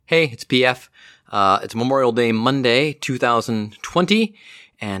Hey, it's PF. It's Memorial Day Monday, 2020,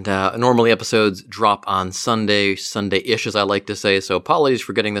 and normally episodes drop on Sunday-ish, as I like to say, so apologies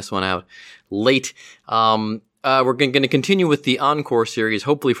for getting this one out late. We're going to continue with the Encore series,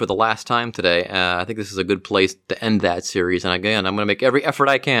 hopefully for the last time today. I think this is a good place to end that series, and again, I'm going to make every effort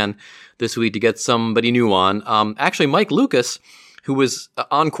I can this week to get somebody new on. Actually, Mike Lucas, who was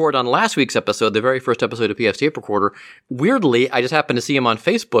encored on last week's episode, the very first episode of PF's Tape Recorder. Weirdly, I just happened to see him on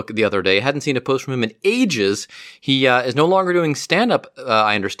Facebook the other day. I hadn't seen a post from him in ages. He is no longer doing stand-up,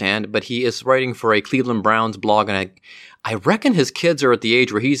 I understand, but he is writing for a Cleveland Browns blog, and I reckon his kids are at the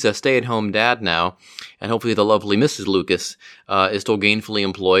age where he's a stay-at-home dad now, and hopefully the lovely Mrs. Lucas is still gainfully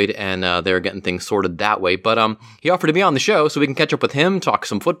employed, and they're getting things sorted that way. But he offered to be on the show so we can catch up with him, talk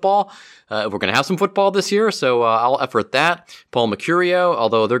some football. We're going to have some football this year, so I'll effort that. Paul Mercurio,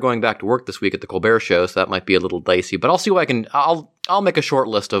 although they're going back to work this week at the Colbert Show, so that might be a little dicey. But I'll see what I can. I'll make a short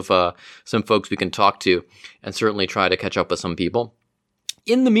list of some folks we can talk to, and certainly try to catch up with some people.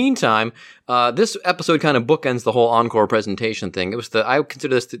 In the meantime, this episode kind of bookends the whole encore presentation thing. I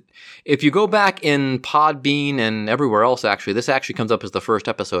consider this, if you go back in Podbean and everywhere else, actually, this actually comes up as the first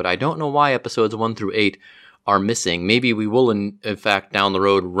episode. I don't know why episodes 1 through 8 are missing. Maybe we will, in fact, down the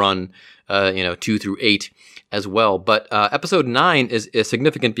road run, 2 through 8 as well. But episode 9 is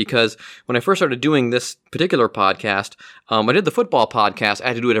significant because when I first started doing this particular podcast, I did the football podcast. I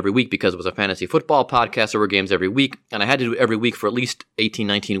had to do it every week because it was a fantasy football podcast. There were games every week, and I had to do it every week for at least 18,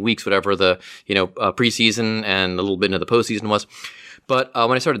 19 weeks, whatever the preseason and a little bit into the postseason was. But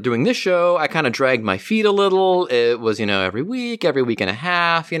when I started doing this show, I kind of dragged my feet a little. It was, every week and a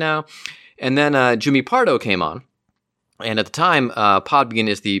half, And then Jimmy Pardo came on. And at the time, Podbean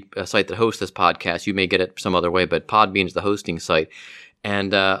is the site that hosts this podcast. You may get it some other way, but Podbean is the hosting site.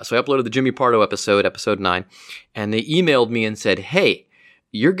 And so I uploaded the Jimmy Pardo episode 9, and they emailed me and said, hey,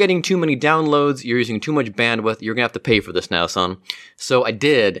 you're getting too many downloads, you're using too much bandwidth, you're going to have to pay for this now, son. So I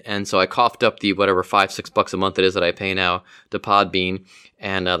did, and so I coughed up the whatever $5-6 a month it is that I pay now to Podbean,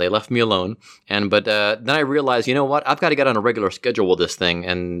 and they left me alone. But then I realized, you know what, I've got to get on a regular schedule with this thing,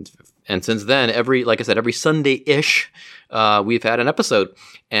 and since then, every Sunday-ish, we've had an episode.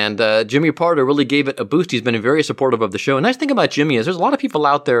 And Jimmy Pardo really gave it a boost. He's been very supportive of the show. And the nice thing about Jimmy is there's a lot of people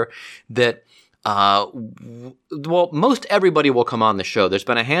out there that, most everybody will come on the show. There's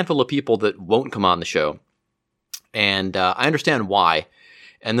been a handful of people that won't come on the show. And I understand why.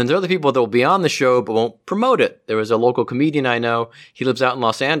 And then there are other people that will be on the show but won't promote it. There was a local comedian I know. He lives out in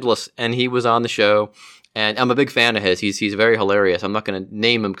Los Angeles, and he was on the show. And I'm a big fan of his. He's very hilarious. I'm not going to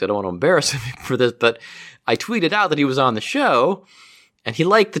name him because I don't want to embarrass him for this, but I tweeted out that he was on the show, and he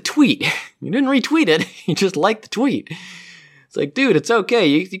liked the tweet. He didn't retweet it. He just liked the tweet. It's like, dude, it's okay.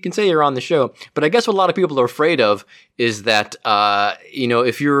 You can say you're on the show. But I guess what a lot of people are afraid of is that,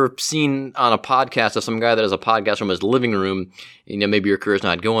 if you're seen on a podcast of some guy that has a podcast from his living room, maybe your career's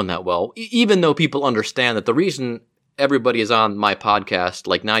not going that well, even though people understand that the reason everybody is on my podcast,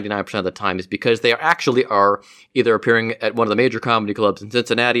 like 99% of the time, is because they are either appearing at one of the major comedy clubs in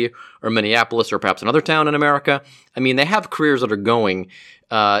Cincinnati or Minneapolis or perhaps another town in America. I mean, they have careers that are going,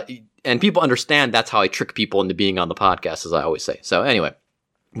 and people understand that's how I trick people into being on the podcast, as I always say. So anyway,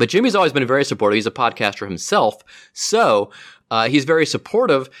 but Jimmy's always been very supportive. He's a podcaster himself, so he's very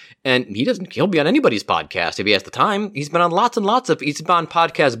supportive, and he'll be on anybody's podcast if he has the time. He's been on he's been on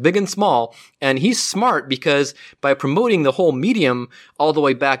podcasts big and small, and he's smart because by promoting the whole medium all the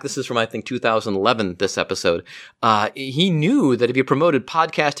way back, this is from, I think, 2011, this episode, he knew that if he promoted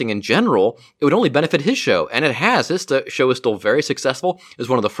podcasting in general, it would only benefit his show, and it has. This show is still very successful. It's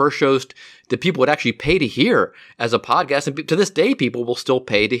one of the first shows that people would actually pay to hear as a podcast, and to this day, people will still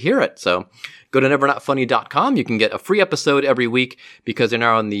pay to hear it, so go to nevernotfunny.com. You can get a free episode every week because they're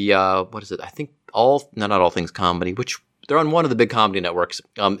now on the, I think not All Things Comedy, which they're on one of the big comedy networks.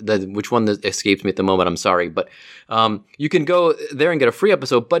 Which one that escapes me at the moment, I'm sorry. But you can go there and get a free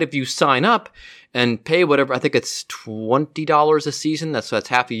episode. But if you sign up and pay whatever, I think it's $20 a season, that's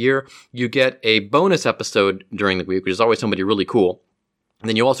half a year, you get a bonus episode during the week, which is always somebody really cool. And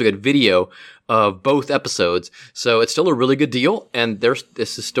then you also get video of both episodes. So it's still a really good deal, and this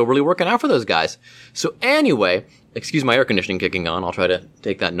is still really working out for those guys. So anyway, excuse my air conditioning kicking on. I'll try to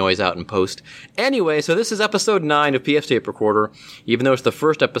take that noise out in post. Anyway, so this is episode 9 of PF's Tape Recorder. Even though it's the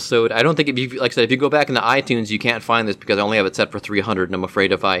first episode, I don't think, like I said, if you go back into iTunes, you can't find this because I only have it set for 300, and I'm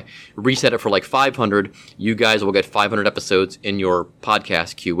afraid if I reset it for like 500, you guys will get 500 episodes in your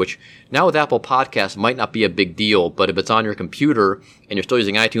podcast queue, which now with Apple Podcasts might not be a big deal, but if it's on your computer and you're still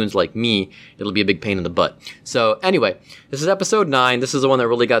using iTunes like me, it'll be a big pain in the butt. So anyway, this is episode 9. This is the one that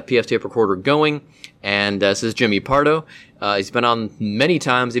really got PF Tape Recorder going. And this is Jimmy Pardo. He's been on many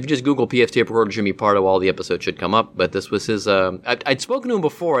times. If you just Google PF Tape Recorder Jimmy Pardo, all the episodes should come up. But this was his... I'd spoken to him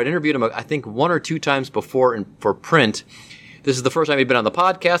before. I'd interviewed him, I think, 1 or 2 times before for print. This is the first time he'd been on the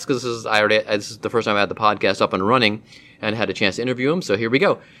podcast, because this is the first time I had the podcast up and running and had a chance to interview him. So here we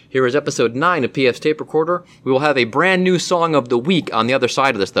go. Here is episode 9 of PF's Tape Recorder. We will have a brand new song of the week on the other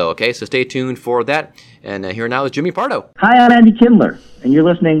side of this, though, okay? So stay tuned for that. And here now is Jimmy Pardo. Hi, I'm Andy Kindler, and you're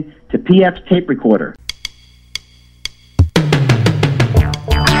listening to PF's Tape Recorder.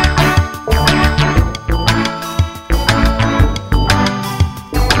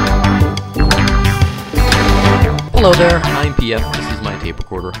 Hello there, I'm PF, this is my tape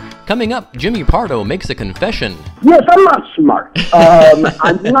recorder. Coming up, Jimmy Pardo makes a confession. Yes, I'm not smart.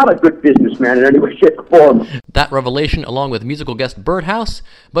 I'm not a good businessman in any way, shape, or form. That revelation along with musical guest Birdhouse.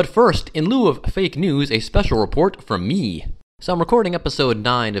 But first, in lieu of fake news, a special report from me. So I'm recording episode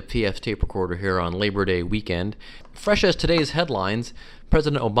 9 of PF's Tape Recorder here on Labor Day weekend. Fresh as today's headlines,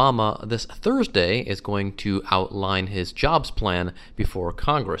 President Obama this Thursday is going to outline his jobs plan before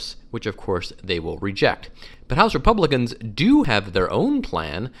Congress, which of course they will reject. But House Republicans do have their own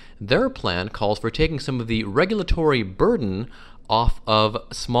plan. Their plan calls for taking some of the regulatory burden off of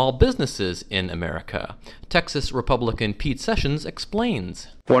small businesses in America. Texas Republican Pete Sessions explains.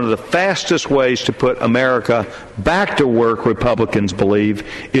 One of the fastest ways to put America back to work, Republicans believe,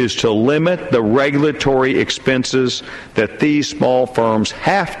 is to limit the regulatory expenses that these small firms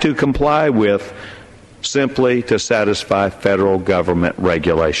have to comply with simply to satisfy federal government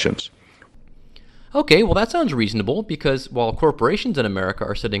regulations. Okay, well that sounds reasonable, because while corporations in America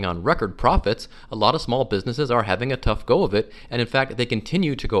are sitting on record profits, a lot of small businesses are having a tough go of it, and in fact they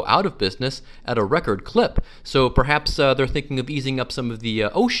continue to go out of business at a record clip. So perhaps they're thinking of easing up some of the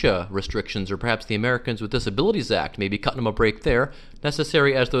OSHA restrictions, or perhaps the Americans with Disabilities Act, maybe cutting them a break there.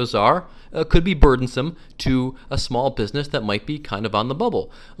 Necessary as those are, could be burdensome to a small business that might be kind of on the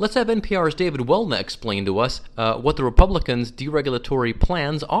bubble. Let's have NPR's David Welna explain to us what the Republicans' deregulatory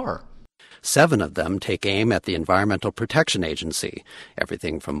plans are. 7 of them take aim at the Environmental Protection Agency,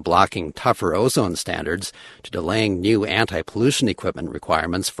 everything from blocking tougher ozone standards to delaying new anti-pollution equipment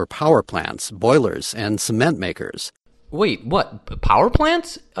requirements for power plants, boilers, and cement makers. Wait, what? Power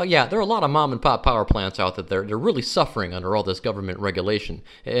plants? Yeah, there are a lot of mom-and-pop power plants out there. They're really suffering under all this government regulation.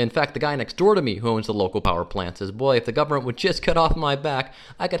 In fact, the guy next door to me who owns the local power plant says, boy, if the government would just cut off my back,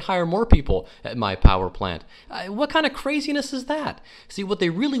 I could hire more people at my power plant. What kind of craziness is that? See, what they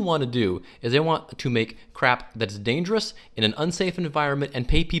really want to do is they want to make crap that's dangerous in an unsafe environment and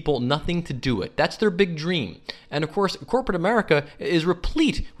pay people nothing to do it. That's their big dream. And of course, corporate America is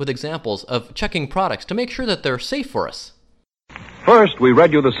replete with examples of checking products to make sure that they're safe for us. First, we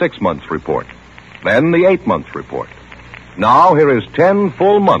read you the 6-month report, then the 8-month report. Now, here is 10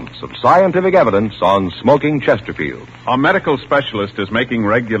 full months of scientific evidence on smoking Chesterfield. A medical specialist is making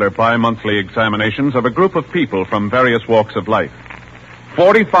regular bi-monthly examinations of a group of people from various walks of life.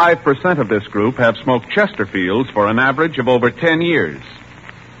 45% of this group have smoked Chesterfields for an average of over 10 years.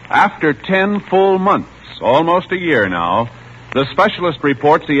 After 10 full months, almost a year now, the specialist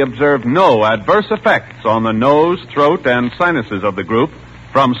reports he observed no adverse effects on the nose, throat, and sinuses of the group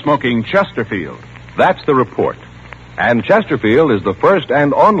from smoking Chesterfield. That's the report. And Chesterfield is the first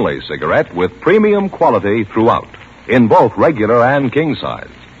and only cigarette with premium quality throughout, in both regular and king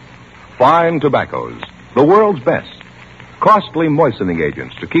size. Fine tobaccos, the world's best. Costly moistening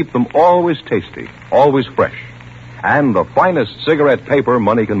agents to keep them always tasty, always fresh. And the finest cigarette paper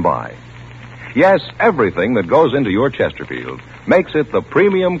money can buy. Yes, everything that goes into your Chesterfield makes it the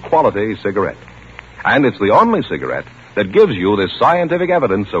premium quality cigarette. And it's the only cigarette that gives you this scientific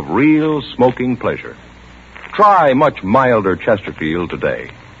evidence of real smoking pleasure. Try much milder Chesterfield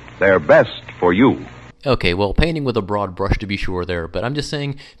today. They're best for you. Okay, well, painting with a broad brush to be sure there, but I'm just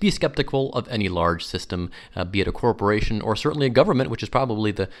saying be skeptical of any large system, be it a corporation or certainly a government, which is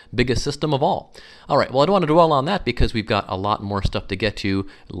probably the biggest system of all. All right, well, I don't want to dwell on that because we've got a lot more stuff to get to,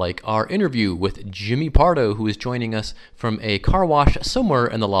 like our interview with Jimmy Pardo, who is joining us from a car wash somewhere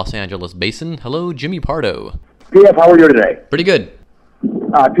in the Los Angeles basin. Hello, Jimmy Pardo. PF, how are you today? Pretty good.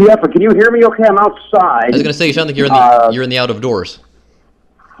 PF, can you hear me okay? I'm outside. I was going to say, you sound like you're in the out of doors.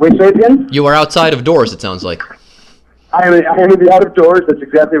 Wait, say it again? You are outside of doors, it sounds like. I am in the out of doors. That's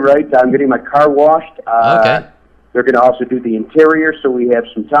exactly right. I'm getting my car washed. Okay. They're going to also do the interior, so we have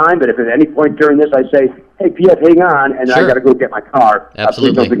some time. But if at any point during this I say, hey, PF, hang on, and sure. I got to go get my car,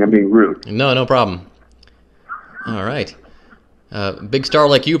 absolutely. Please don't think I'm being rude. No problem. All right. Big star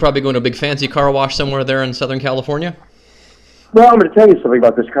like you probably going to a big fancy car wash somewhere there in Southern California? Well, I'm going to tell you something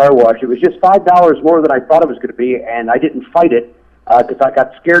about this car wash. It was just $5 more than I thought it was going to be, and I didn't fight it because I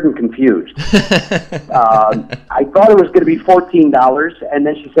got scared and confused. I thought it was going to be $14, and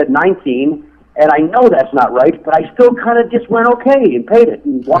then she said $19, and I know that's not right, but I still kind of just went okay and paid it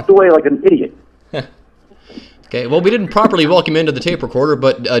and walked away like an idiot. Okay, well, we didn't properly welcome you into the tape recorder,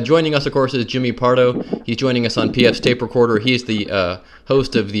 but joining us, of course, is Jimmy Pardo. He's joining us on PF's tape recorder. He's the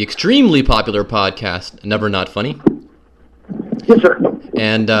host of the extremely popular podcast, Never Not Funny. Yes, sir.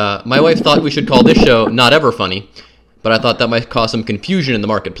 And my wife thought we should call this show Not Ever Funny, but I thought that might cause some confusion in the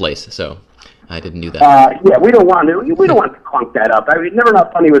marketplace, so I didn't do that. Yeah, we don't want to clunk that up. I mean, Never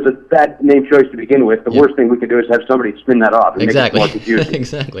Not Funny was a bad name choice to begin with. The worst thing we could do is have somebody spin that off and exactly. make it more confusing.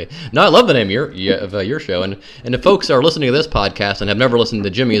 Exactly. No, I love the name of your show, and if folks are listening to this podcast and have never listened to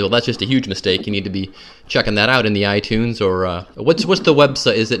Jimmy's, well, that's just a huge mistake. You need to be checking that out in the iTunes or what's the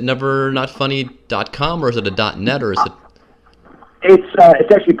website? Is it nevernotfunny.com or is it a .net or is it?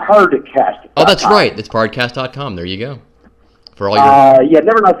 It's actually Podcast. Oh, that's right. It's Podcast.com. There you go. For all your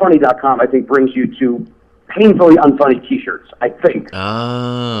nevernotfunny.com, I think, brings you to painfully unfunny T-shirts, I think.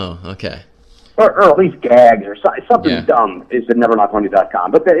 Oh, okay. Or at least gags or something dumb is at nevernotfunny.com.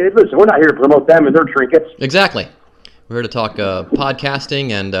 But listen, we're not here to promote them and their trinkets. Exactly. We're here to talk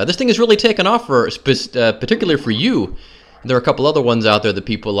podcasting, and this thing has really taken off, particularly for you. There are a couple other ones out there that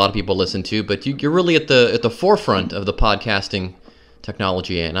a lot of people listen to, but you're really at the forefront of the podcasting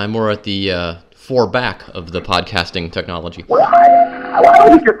technology, and I'm more at the back of the podcasting technology. Well, I don't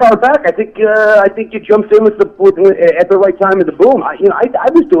think you're far back. I think you jumped in at the right time of the boom. I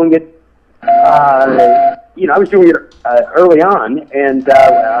was doing it. I was doing it early on, and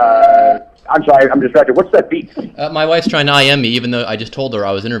I'm sorry, I'm distracted. What's that beat? My wife's trying to IM me, even though I just told her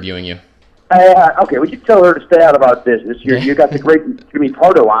I was interviewing you. Okay, would you tell her to stay out of our business? You got the great Jimmy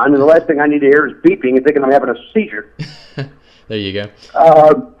Pardo on, and the last thing I need to hear is beeping and thinking I'm having a seizure. There you go.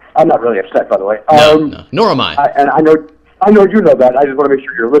 I'm not really upset, by the way. No, nor am I. And I know you know that. I just want to make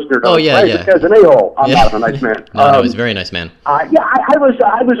sure your listener knows. Oh yeah, This guy's an a-hole. I'm not a nice man. No, he's a very nice man. I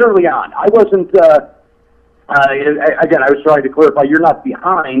was early on. I wasn't. Again, I was trying to clarify. You're not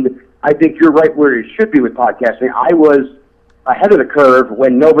behind. I think you're right where you should be with podcasting. I was ahead of the curve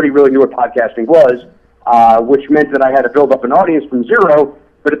when nobody really knew what podcasting was, which meant that I had to build up an audience from zero.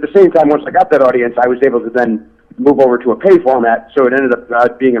 But at the same time, once I got that audience, I was able to then move over to a pay format, so it ended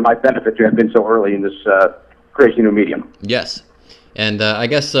up being in my benefit to have been so early in this crazy new medium. Yes, and I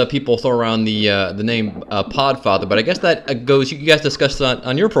guess people throw around the name Podfather, but I guess that goes. You guys discussed that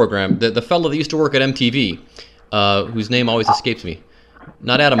on your program. The fellow that used to work at MTV, whose name always escapes me.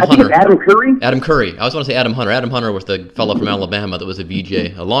 Not Adam Hunter. I think it's Adam Curry? Adam Curry. I was want to say Adam Hunter. Adam Hunter was the fellow from Alabama that was a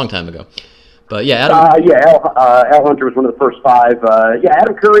VJ a long time ago. But yeah, Adam. Al Hunter was one of the first five.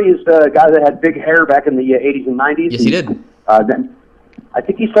 Adam Curry is the guy that had big hair back in the 80s and 90s. Yes, he did. Then I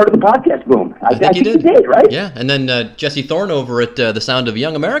think he started the podcast boom. I think he did, right? Yeah, and then Jesse Thorne over at The Sound of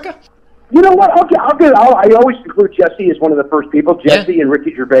Young America. You know what? I always include Jesse as one of the first people. Jesse and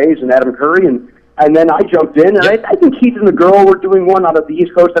Ricky Gervais and Adam Curry, and then I jumped in, and I think Keith and the Girl were doing one out of the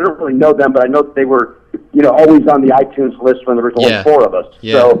East Coast. I don't really know them, but I know that they were, always on the iTunes list when there was only four of us.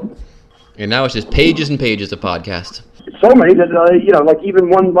 Yeah. So, and now it's just pages and pages of podcasts. So many that, like even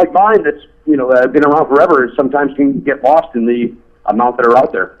one like mine that's, been around forever sometimes can get lost in the amount that are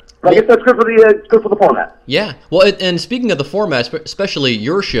out there. But I guess that's good for the format. Yeah. Well, and speaking of the format, especially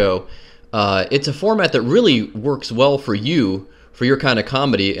your show, it's a format that really works well for you, for your kind of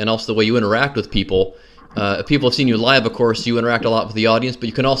comedy, and also the way you interact with people. If people have seen you live, of course, you interact a lot with the audience, but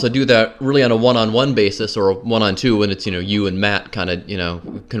you can also do that really on a one-on-one basis or a one-on-two when it's, you and Matt kind of,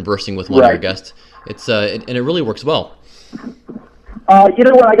 conversing with one of your guests. It's and it really works well. You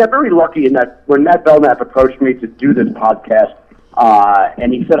know what? I got very lucky in that when Matt Belknap approached me to do this podcast,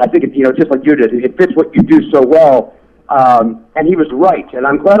 and he said, I think, just like you did, it fits what you do so well. And he was right, and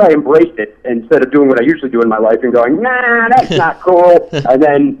I'm glad I embraced it instead of doing what I usually do in my life and going, nah, that's not cool, and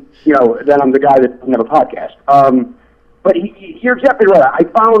then, then I'm the guy that doesn't have a podcast. But you're exactly right. I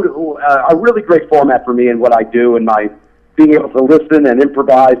found a really great format for me in what I do and my being able to listen and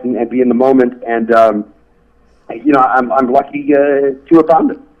improvise and be in the moment, and, I'm lucky to have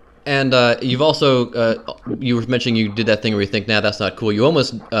found it. And you've also, you were mentioning you did that thing where you think, nah, that's not cool. You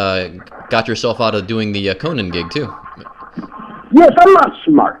almost got yourself out of doing the Conan gig, too. Yes, I'm not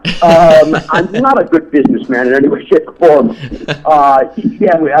smart. I'm not a good businessman in any way, shape, or form. Of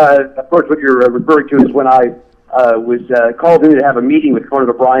course, what you're referring to is when I was called in to have a meeting with Conan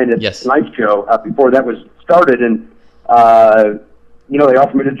O'Brien at the Tonight Show before that was started, and they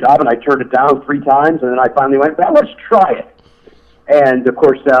offered me the job, and I turned it down 3 times, and then I finally went, well, let's try it. And, of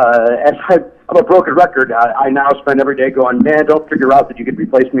course, as I'm a broken record, I now spend every day going, man, don't figure out that you could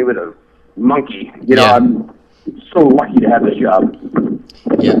replace me with a monkey. You know, I'm so lucky to have this job.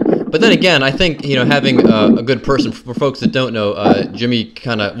 Yeah, but then again, I think having a good person, for folks that don't know, Jimmy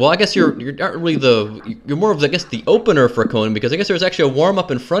kind of, well, I guess you're not really you're more of, I guess, the opener for Conan, because I guess there's actually a warm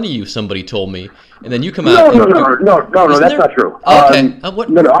up in front of you. Somebody told me, and then you come out. No, that's not true. Okay, what?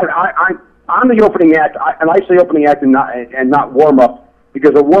 No, I'm the opening act, and I say opening act and not warm up,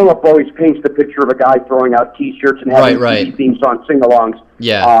 because a warm up always paints the picture of a guy throwing out T-shirts and having TV theme song sing-alongs.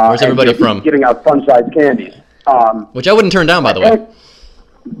 Yeah, where's everybody from? Giving out fun-sized candies. Which I wouldn't turn down, by the way.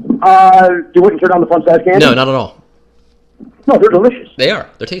 You wouldn't turn down the fun-sized candies? No, not at all. No, they're delicious. They are.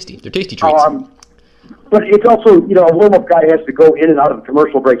 They're tasty. They're tasty treats. But it's also, a warm-up guy has to go in and out of the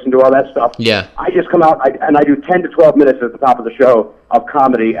commercial breaks and do all that stuff. Yeah. I just come out and I do 10 to 12 minutes at the top of the show of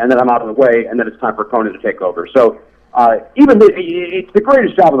comedy, and then I'm out of the way, and then it's time for Conan to take over. So it's the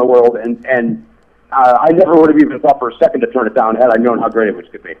greatest job in the world, and I never would have even thought for a second to turn it down had I known how great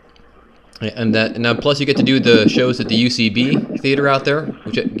it could be. And now, plus you get to do the shows at the UCB theater out there,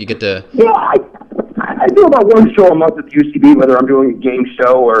 which you get to. Yeah, I do about one show a month at the UCB, whether I'm doing a game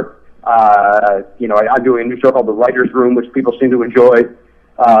show or I'm doing a new show called The Writers' Room, which people seem to enjoy.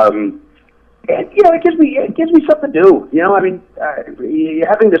 And it gives me something to do.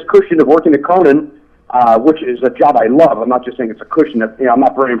 Having this cushion of working at Conan, which is a job I love. I'm not just saying it's a cushion. I'm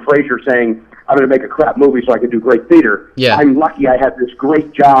not Brendan Fraser saying I'm going to make a crap movie so I can do great theater. Yeah. I'm lucky I have this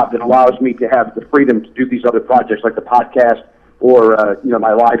great job that allows me to have the freedom to do these other projects like the podcast or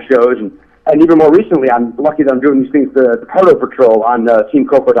my live shows, and even more recently, I'm lucky that I'm doing these things, the Pardo Patrol on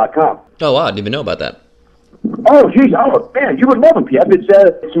TeamCoco.com. Oh wow, I didn't even know about that. Oh geez, man, you would love them, P.F.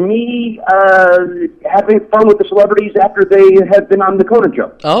 It's me having fun with the celebrities after they have been on the Conan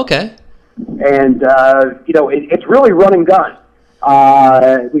show. Oh, okay. And it's really run and gun.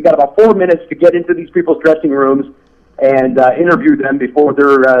 We got about 4 minutes to get into these people's dressing rooms and interview them before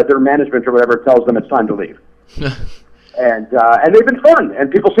their management or whatever tells them it's time to leave. And they've been fun,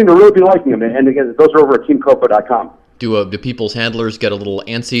 and people seem to really be liking them. And again, those are over at TeamCoco.com. Do people's handlers get a little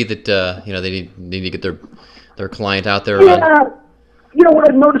antsy that they need to get their client out there? Yeah. What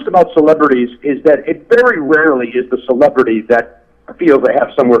I've noticed about celebrities is that it very rarely is the celebrity that feels they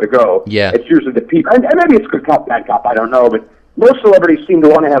have somewhere to go. Yeah. It's usually the people, and maybe it's good cop, bad cop, I don't know, but most celebrities seem to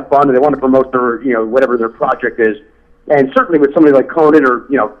want to have fun, and they want to promote their, whatever their project is. And certainly with somebody like Conan, or,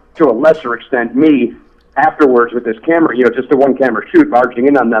 to a lesser extent, me, afterwards with this camera, just a one-camera shoot, barging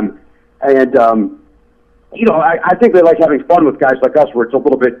in on them. And, I think they like having fun with guys like us where it's a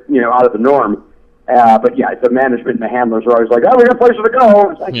little bit, out of the norm. But, yeah, the management and the handlers are always like, we got places to go.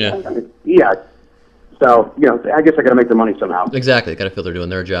 It's like, yeah. So, I guess I got to make the money somehow. Exactly. Got to feel they're doing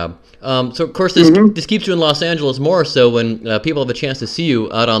their job. So, of course, this keeps you in Los Angeles more. So when people have a chance to see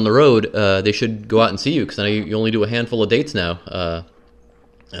you out on the road, they should go out and see you, because I know you only do a handful of dates now.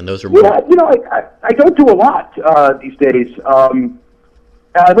 And those are more. Yeah, I don't do a lot these days,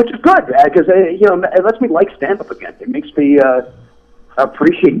 which is good, because, it lets me like stand-up again. It makes me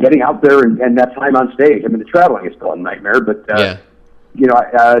appreciate getting out there and that time on stage. I mean, the traveling is still a nightmare, but...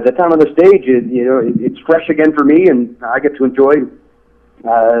 the time on the stage, it's fresh again for me, and I get to enjoy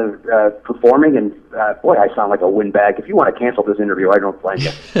performing. And boy, I sound like a windbag. If you want to cancel this interview, I don't blame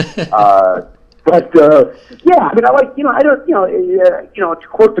you. But I mean, I like, I don't, to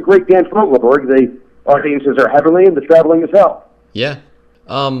quote the great Dan Fogelberg, the audiences are heavenly and the traveling is hell. Yeah.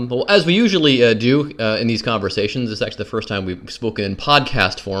 Well, as we usually do in these conversations, this is actually the first time we've spoken in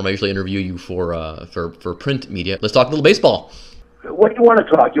podcast form. I usually interview you for print media. Let's talk a little baseball. What do you want to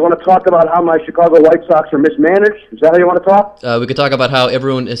talk? You want to talk about how my Chicago White Sox are mismanaged? Is that how you want to talk? We could talk about how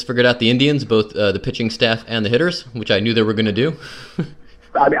everyone has figured out the Indians, both the pitching staff and the hitters, which I knew they were going to do.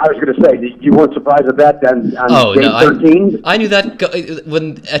 I mean, I was going to say, you weren't surprised at that then on day 13? I knew that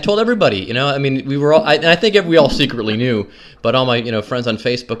when I told everybody, I mean, we were all, I think we all secretly knew, but all my, friends on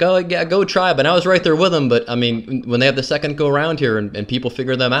Facebook, oh, yeah, go Tribe, and I was right there with them, but I mean, when they have the second go around here and people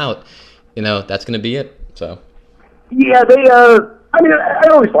figure them out, that's going to be it, so. Yeah, they, I mean, I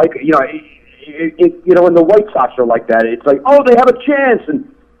always like it, when the White Sox are like that, it's like, oh, they have a chance, and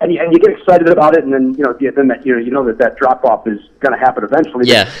you get excited about it, and then that drop off is going to happen eventually.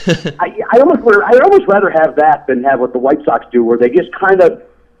 Yeah. I almost rather have that than have what the White Sox do, where they just kind of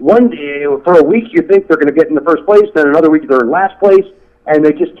one day for a week you think they're going to get in the first place, then another week they're in last place, and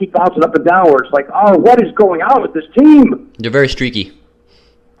they just keep bouncing up and down. Where it's like, oh, what is going on with this team? They're very streaky.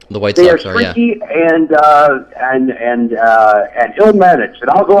 The White Sox are streaky and ill managed, and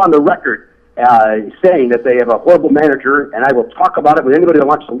I'll go on the record saying that they have a horrible manager, and I will talk about it with anybody that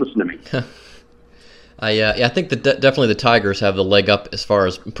wants to listen to me. I think that definitely the Tigers have the leg up as far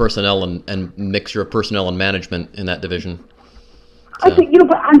as personnel and mixture of personnel and management in that division. So. I think,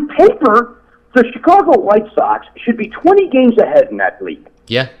 but on paper, the Chicago White Sox should be 20 games ahead in that league.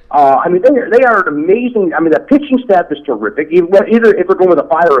 Yeah. I mean, they are an amazing. I mean, the pitching staff is terrific. Either if we're going with a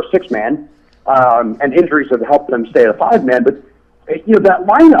 5 or a 6-man, and injuries have helped them stay at a 5-man. But that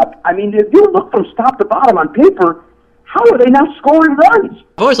lineup. I mean, if you look from top to bottom on paper, how are they not scoring runs?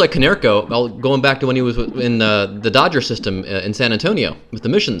 I've always liked Konerko, going back to when he was in the Dodger system in San Antonio with the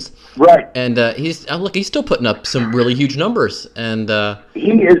Missions. Right. And he's still putting up some really huge numbers. And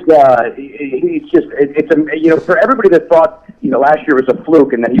he is. He's just. It's for everybody that thought last year was a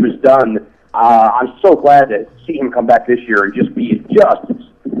fluke and that he was done. I'm so glad to see him come back this year and just be just as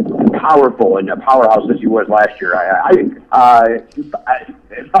powerful and a powerhouse as he was last year.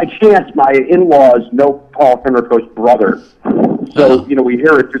 By chance, my in-laws know Paul Konerko's brother, so we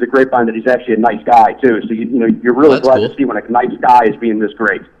hear it through the grapevine that he's actually a nice guy too. So you're really glad to see when a nice guy is being this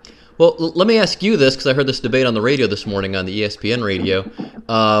great. Well, let me ask you this, because I heard this debate on the radio this morning on the ESPN radio.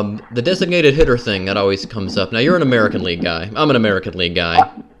 The designated hitter thing that always comes up. Now, you're an American League guy. I'm an American League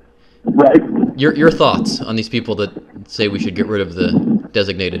guy. Right. Your thoughts on these people that say we should get rid of the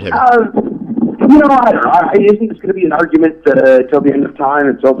designated hitter? I don't know. I think it's going to be an argument till the end of time,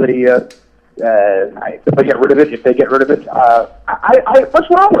 until they get rid of it, if they get rid of it. What's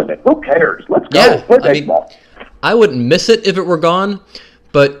wrong with it? Who cares? Let's go. Play baseball. I wouldn't miss it if it were gone.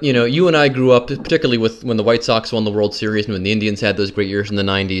 But, you and I grew up, particularly when the White Sox won the World Series and when the Indians had those great years in the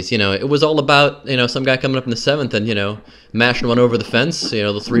 90s. It was all about, some guy coming up in the 7th and, mashing one over the fence, the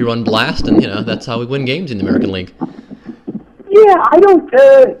 3-run blast, and, that's how we win games in the American League. Yeah, I don't,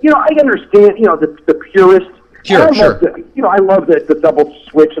 I understand, the purist. Sure. I love the double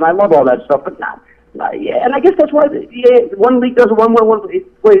switch, and I love all that stuff, but not. Yeah, and I guess that's why one league does it one way, one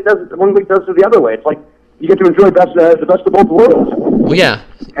league does it the other way. It's like you get to enjoy the best of both worlds. Well, yeah.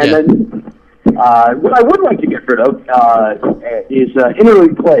 And then what I would like to get rid of is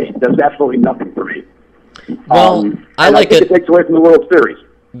interleague play. Does absolutely nothing for me. Well, I think it takes away from the World Series.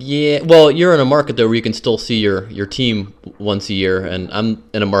 Yeah, well, you're in a market, though, where you can still see your team once a year, and I'm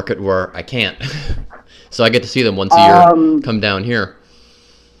in a market where I can't. So I get to see them once a year come down here.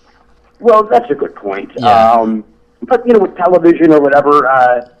 Well, that's a good point. Yeah. But, with television or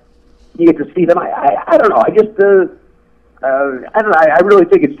whatever, you get to see them. I don't know. I just, I don't know. I really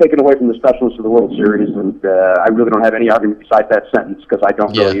think it's taken away from the specialness of the World Series, and I really don't have any argument besides that sentence, because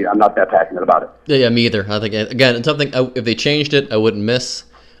I'm not that passionate about it. Yeah, me either. I think, again, it's something, if they changed it, I wouldn't miss.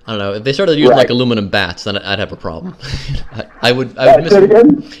 I don't know. If they started using aluminum bats, then I'd have a problem. I would miss it.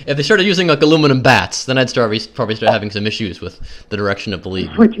 If they started using aluminum bats, then I'd probably start having some issues with the direction of the league.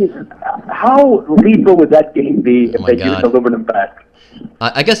 Which is, how lethal would that game be if they used aluminum bats?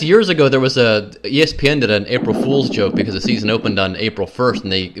 I guess years ago there was ESPN did an April Fool's joke because the season opened on April 1st,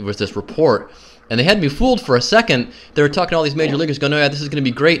 and there was this report, and they had me fooled for a second. They were talking to all these major leaguers going, "Oh yeah, this is going to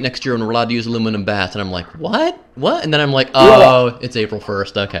be great next year when we're allowed to use aluminum bats." And I'm like, "What? And then I'm like, "Oh, it's April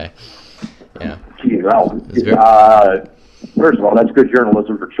 1st. Okay." Yeah. First of all, that's good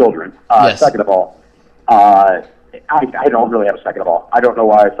journalism for children. Yes. Second of all, I don't really have a second of all. I don't know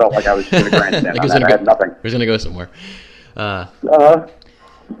why I felt like I was going to grant that. I had nothing. We're going to go somewhere.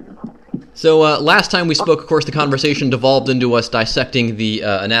 So last time we spoke, of course, the conversation devolved into us dissecting the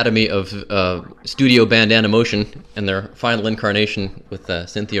anatomy of studio band Animotion and their final incarnation with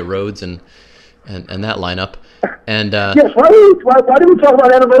Cynthia Rhodes and that lineup. And yes, why did we talk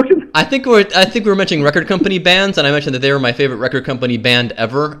about Animotion? I think we were mentioning record company bands, and I mentioned that they were my favorite record company band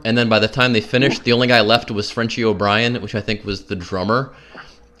ever. And then by the time they finished, the only guy left was Frenchie O'Brien, which I think was the drummer.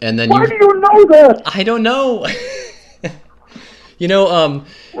 And then why do you know that? I don't know.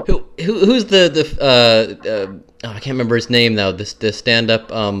 Who's the I can't remember his name now. The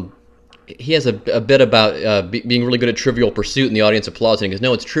stand-up. He has a bit about being really good at Trivial Pursuit, and the audience applauds. And he goes,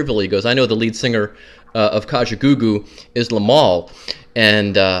 "No, it's trivial." He goes, "I know the lead singer of Kajagoogoo is Lamal,"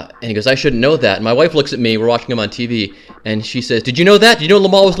 and he goes, "I shouldn't know that." And my wife looks at me. We're watching him on TV, and she says, "Did you know that? Did you know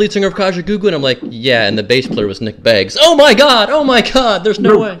Lamal was lead singer of Kajagoogoo?" And I'm like, "Yeah." And the bass player was Nick Beggs. Oh my God! There's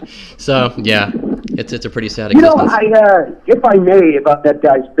no way. So yeah. It's a pretty sad existence. If I may, about that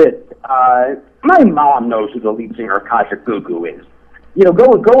guy's bit, my mom knows who the lead singer of Kajagoogoo is.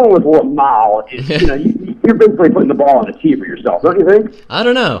 Going with Lamal is, you're basically putting the ball on the tee for yourself, don't you think? I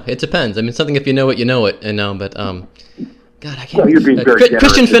don't know. It depends. I mean, something if you know it, you know it. But God, I can't. Well, you're being very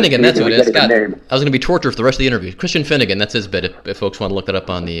Christian Finnegan, that's who it is. God, I was going to be tortured for the rest of the interview. Christian Finnegan, that's his bit. If folks want to look that up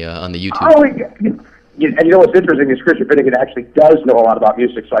on the YouTube. Oh, And you know what's interesting is Christian Finnegan actually does know a lot about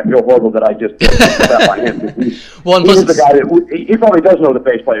music, so I feel horrible that I just put that on him. He's the guy that he probably does know the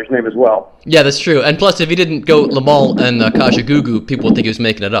bass player's name as well. Yeah, that's true. And plus, if he didn't go Lamal and Kajagoogoo, people would think he was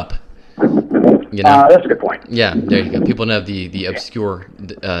making it up. You know? That's a good point. Yeah, there you go. People don't have the obscure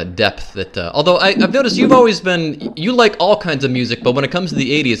depth that. Although I've noticed you've always been, you like all kinds of music, but when it comes to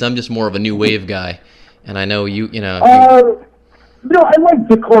the '80s, I'm just more of a new wave guy, and I know you know. No, I like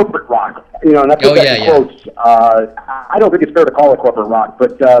the corporate rock. You know, and I put that in quotes. I don't think it's fair to call it corporate rock,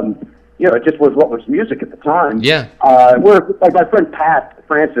 but you know, it just was what was music at the time. Yeah. Where like my friend Pat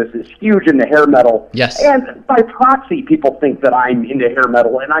Francis is huge into hair metal. Yes. And by proxy, people think that I'm into hair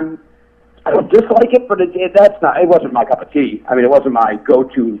metal, and I don't dislike it, but it wasn't my cup of tea. I mean, it wasn't my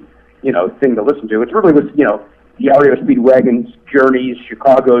go-to, you know, thing to listen to. It really was, you know, the REO Speedwagons, Journeys,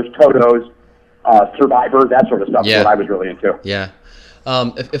 Chicago's, Toto's, Survivor, that sort of stuff is what I was really into. Yeah.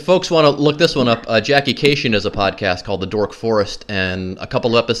 If folks want to look this one up, Jackie Cation has a podcast called The Dork Forest, and a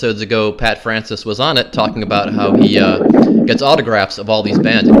couple of episodes ago, Pat Francis was on it talking about how he gets autographs of all these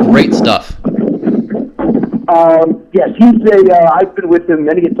bands. Great stuff. Yes, I've been with him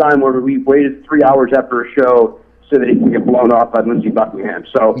many a time where we waited 3 hours after a show so that he can get blown off by Lindsey Buckingham.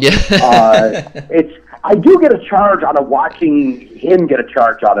 So I do get a charge out of watching him get a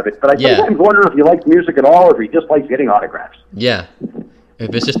charge out of it, but I sometimes wonder if he likes music at all or if he just likes getting autographs. Yeah.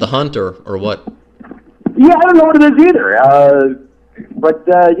 If it's just the hunt or what. Yeah, I don't know what it is either. But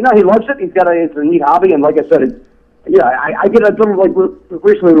you know, he loves it. It's a neat hobby, and like I said, I get a little, like,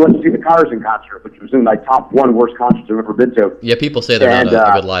 recently we went to see the Cars in concert, which was in my top 1 worst concerts I've ever been to. Yeah, people say they're not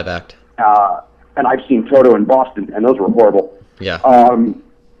a good live act. And I've seen Toto in Boston, and those were horrible. Yeah.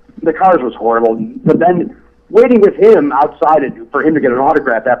 The Cars was horrible. But then waiting with him outside for him to get an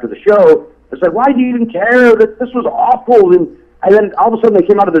autograph after the show, I said, why do you even care? That this was awful. And then all of a sudden they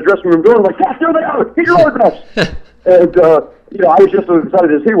came out of the dressing room door and like, yes, there they are. Get your autographs. And, you know, I was just as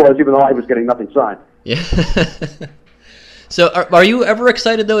excited as he was, even though I was getting nothing signed. Yeah. So are you ever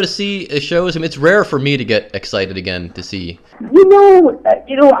excited, though, to see shows? I mean, it's rare for me to get excited again to see. You know,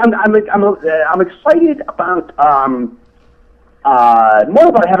 I'm excited about more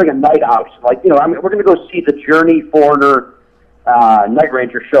about having a night out. Like, you know, we're going to go see the Journey Foreigner Night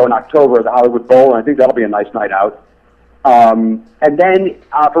Ranger show in October at the Hollywood Bowl, and I think that'll be a nice night out. And then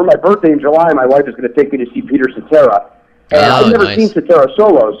for my birthday in July, my wife is going to take me to see Peter Cetera. And I've never seen Cetera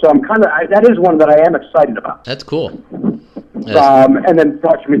solo, so I'm that is one that I am excited about. That's cool. And then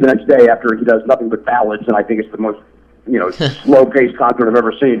talk to me the next day after he does nothing but ballads, and I think it's the most, you know, slow-paced concert I've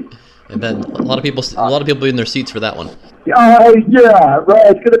ever seen. And then a lot of people be in their seats for that one. Yeah, right.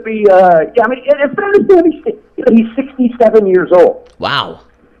 It's going to be. I mean, it's fair to say he's 67 years old. Wow.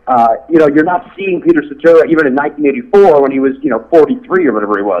 You know, you're not seeing Peter Cetera even in 1984 when he was, 43 or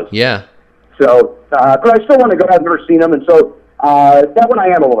whatever he was. Yeah. So, but I still want to go. I've never seen him, and so that one I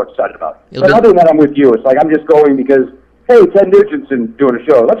am a little excited about. But other than that, I'm with you. It's like I'm just going because, hey, Ted Nugent's doing a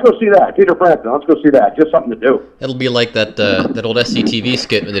show. Let's go see that. Peter Frampton. Let's go see that. Just something to do. It'll be like that old SCTV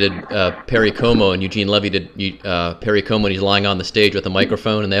skit when they did Perry Como and Eugene Levy did Perry Como and he's lying on the stage with a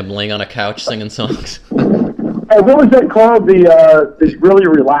microphone and they have him laying on a couch singing songs. What was that called? The really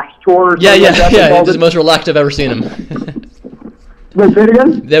relaxed tour? Yeah. It was the most relaxed I've ever seen him. Wait, say it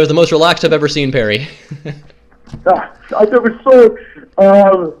again? That was the most relaxed I've ever seen Perry. I thought it was so...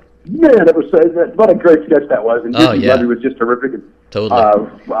 man, it was what a great sketch that was. And Levy was just terrific. And, totally.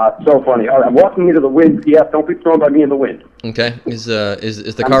 So funny. All right, I'm walking into the wind. Yeah, don't be thrown by me in the wind. Okay. Is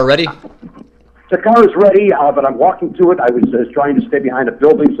the car ready? The car is ready, but I'm walking to it. I was trying to stay behind a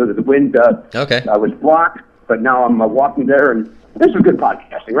building so that the wind was blocked. But now I'm walking there, and this is good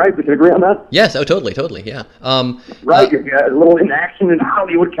podcasting, right? We can agree on that? Yes, totally, yeah. Right, a little in action in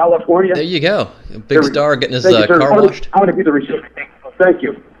Hollywood, California. There you go. A big star getting his car washed. I want to be the receipt. Thank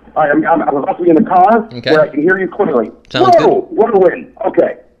you. I'm about to be in the car where I can hear you clearly. Sounds good. What a win.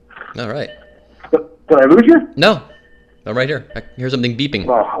 Okay. All right. Did I lose you? No. I'm right here. I hear something beeping.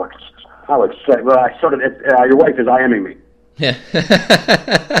 Oh, how excited. Well, your wife is IMing me. Yeah.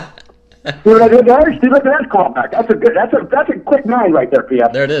 See what I did there? See, look at that callback. That's a quick 9 right there,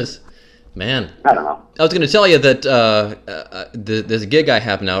 PF. There it is. Man. I don't know. I was going to tell you that there's a gig I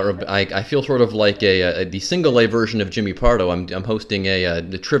have now. Or I feel sort of like the single A version of Jimmy Pardo. I'm hosting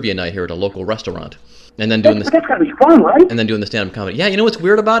the trivia night here at a local restaurant. And then doing that's got to be fun, right? And then doing the stand-up comedy. Yeah, you know what's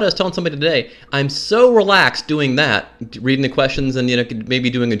weird about it? I was telling somebody today, I'm so relaxed doing that, reading the questions and maybe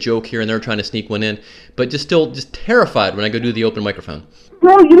doing a joke here and there, trying to sneak one in, but just terrified when I go do the open microphone.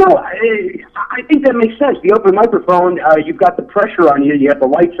 Well, I think that makes sense. The open microphone, you've got the pressure on you. You have the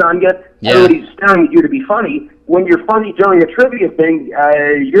lights on you. Yeah. Everybody's staring at you to be funny. When you're funny during a trivia thing,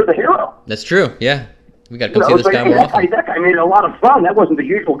 you're the hero. That's true. Yeah. We got to come see this guy more often. That guy made it a lot of fun. That wasn't the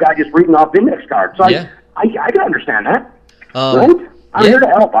usual guy just reading off index cards. So yeah. I can understand that. Right? I'm here to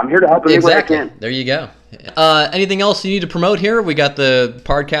help. I'm here to help in any way I can. There you go. Anything else you need to promote here? We got the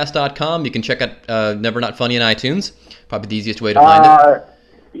podcast.com. You can check out Never Not Funny in iTunes. Probably the easiest way to find it.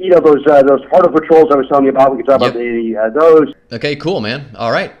 You know, those Hardo patrols I was telling you about. We can talk about those. Okay, cool, man.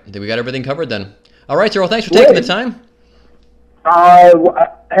 All right. I think we got everything covered then. All right, sir. Well, thanks for taking the time.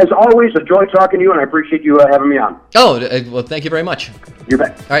 As always, a joy talking to you, and I appreciate you having me on. Oh, well, thank you very much. You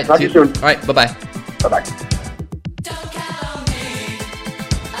bet. All right. Talk to you soon. All right. Bye-bye. Bye-bye.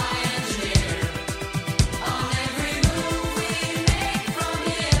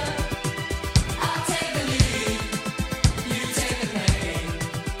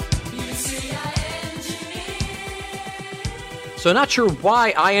 So not sure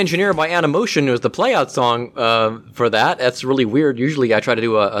why I Engineer by Animotion was the playout song for that. That's really weird. Usually I try to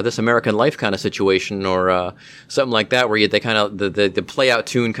do a This American Life kind of situation or something like that where they kind of the playout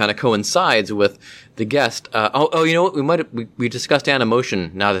tune kind of coincides with the guest. You know what? We discussed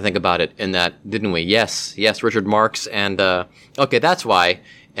Animotion now that I think about it in that, didn't we? Yes, Richard Marx and okay, that's why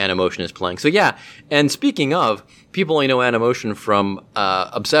Animotion is playing. So yeah, and speaking of, people only know Animotion from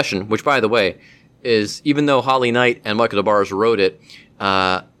Obsession, which by the way, is even though Holly Knight and Michael DeBars wrote it,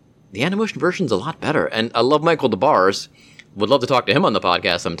 the Animotion version's a lot better. And I love Michael DeBars. Would love to talk to him on the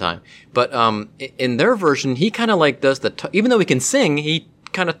podcast sometime. But in their version, he kind of like does even though he can sing, he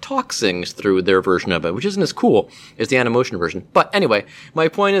kind of sings through their version of it, which isn't as cool as the Animotion version. But anyway, my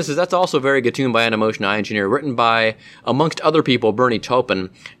point is that's also a very good tune by Animotion I Engineer, written by, amongst other people, Bernie Taupin,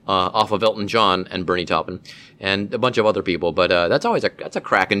 off of Elton John and Bernie Taupin, and a bunch of other people. But that's a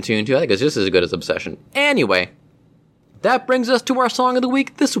cracking tune too. I think it's just as good as Obsession. Anyway, that brings us to our Song of the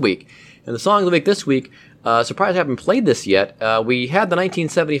Week this week. And the Song of the Week this week, surprised I haven't played this yet. We had the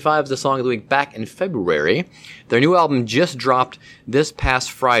 1975's The Song of the Week back in February. Their new album just dropped this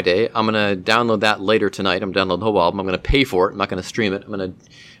past Friday. I'm going to download that later tonight. I'm downloading the whole album. I'm going to pay for it. I'm not going to stream it. I'm going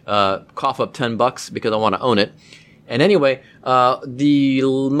to cough up $10 because I want to own it. And anyway, the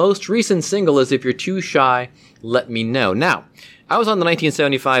most recent single is If You're Too Shy, Let Me Know. Now, I was on the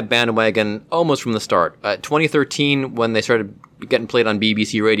 1975 bandwagon almost from the start. 2013, when they started getting played on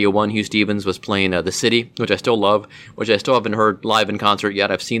BBC Radio 1, Hugh Stevens was playing The City, which I still love, which I still haven't heard live in concert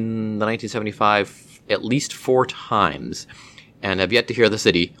yet. I've seen the 1975 at least 4 times and have yet to hear The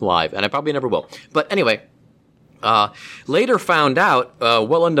City live, and I probably never will. But anyway, later found out,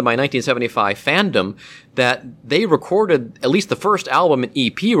 well into my 1975 fandom, that they recorded, at least the first album and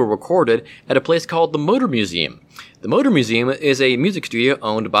EP were recorded at a place called the Motor Museum. The Motor Museum is a music studio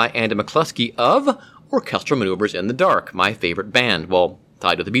owned by Andy McCluskey of Orchestral Maneuvers in the Dark, my favorite band, well,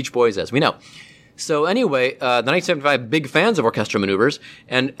 tied with the Beach Boys, as we know. So anyway, the 1975 big fans of Orchestral Maneuvers,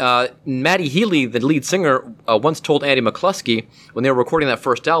 and Matty Healy, the lead singer, once told Andy McCluskey, when they were recording that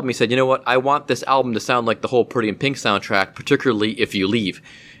first album, he said, you know what, I want this album to sound like the whole Pretty in Pink soundtrack, particularly If You Leave.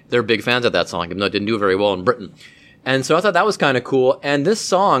 They're big fans of that song, even though it didn't do very well in Britain. And so I thought that was kind of cool. And this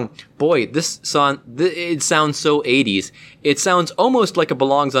song, boy, it sounds so 80s. It sounds almost like it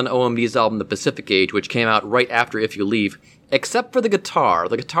belongs on OMD's album The Pacific Age, which came out right after If You Leave, except for the guitar.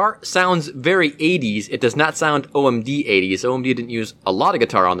 The guitar sounds very 80s. It does not sound OMD 80s. OMD didn't use a lot of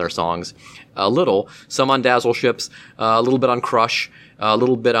guitar on their songs. A little. Some on Dazzle Ships, a little bit on Crush, a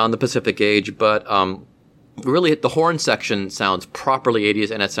little bit on The Pacific Age, but really, the horn section sounds properly 80s,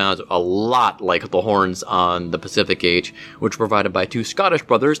 and it sounds a lot like the horns on the Pacific Age, which were provided by 2 Scottish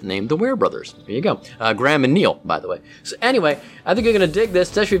brothers named the Ware Brothers. There you go. Graham and Neil, by the way. So anyway, I think you're going to dig this,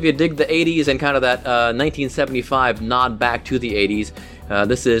 especially if you dig the 80s and kind of that 1975 nod back to the 80s.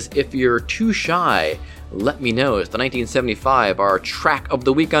 This is If You're Too Shy, Let Me Know. It's the 1975, our track of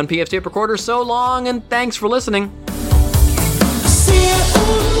the week on PF Tape Recorder. So long, and thanks for listening. See